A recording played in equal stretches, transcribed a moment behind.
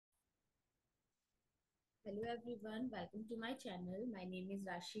Hello everyone, welcome to my channel. My name is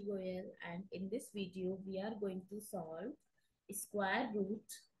Rashi Goel and in this video we are going to solve square root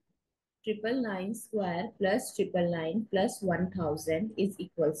triple nine square plus triple nine plus 1000 is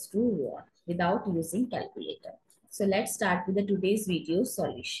equals to what without using calculator. So let's start with the today's video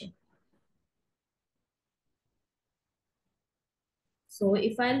solution. So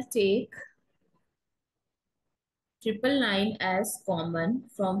if I'll take triple nine as common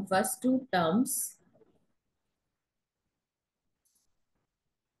from first two terms,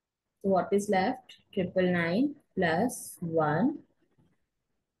 so what is left? Triple nine plus 1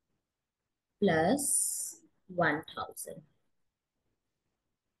 plus 1000.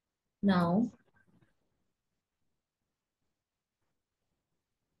 Now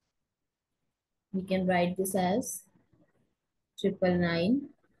we can write this as triple nine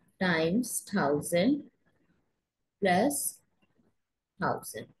times 1000 plus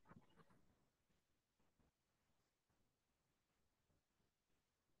 1000.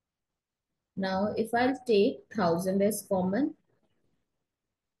 Now if I'll take 1000 as common,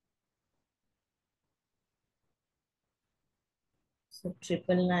 so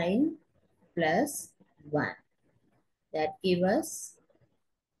triple nine plus 1, that give us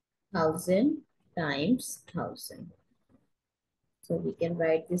 1000 times 1000. So we can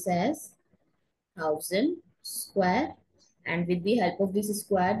write this as 1000 square, and with the help of this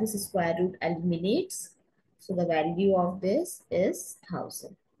square root eliminates. So the value of this is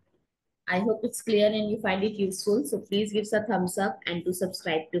 1000. I hope it's clear and you find it useful. So please give us a thumbs up and to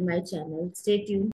subscribe to my channel. Stay tuned.